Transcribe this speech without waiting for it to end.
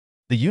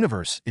The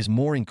universe is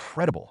more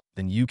incredible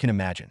than you can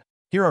imagine.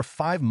 Here are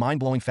 5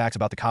 mind-blowing facts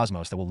about the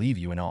cosmos that will leave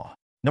you in awe.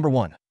 Number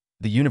 1.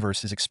 The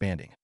universe is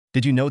expanding.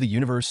 Did you know the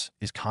universe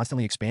is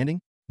constantly expanding?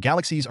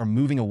 Galaxies are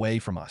moving away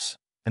from us,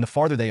 and the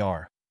farther they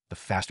are, the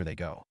faster they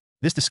go.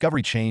 This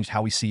discovery changed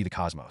how we see the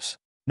cosmos.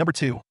 Number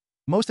 2.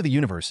 Most of the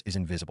universe is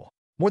invisible.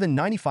 More than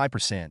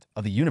 95%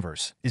 of the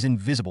universe is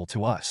invisible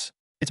to us.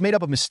 It's made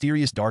up of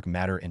mysterious dark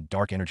matter and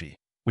dark energy,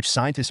 which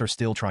scientists are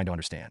still trying to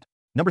understand.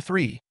 Number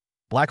 3.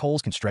 Black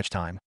holes can stretch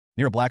time.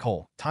 Near a black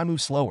hole, time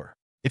moves slower.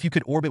 If you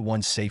could orbit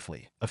one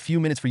safely, a few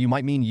minutes for you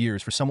might mean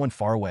years for someone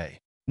far away.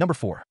 Number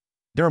 4.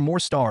 There are more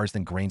stars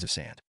than grains of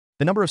sand.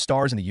 The number of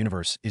stars in the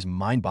universe is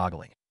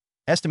mind-boggling,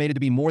 estimated to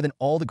be more than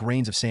all the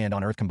grains of sand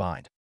on Earth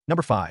combined.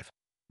 Number 5.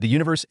 The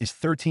universe is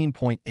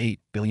 13.8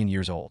 billion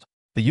years old.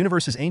 The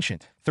universe is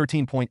ancient,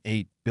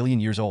 13.8 billion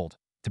years old,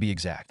 to be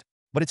exact.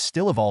 But it's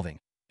still evolving,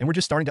 and we're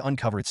just starting to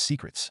uncover its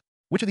secrets.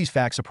 Which of these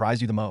facts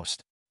surprised you the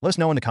most? Let us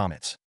know in the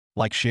comments.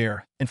 Like,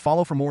 share, and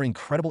follow for more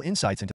incredible insights into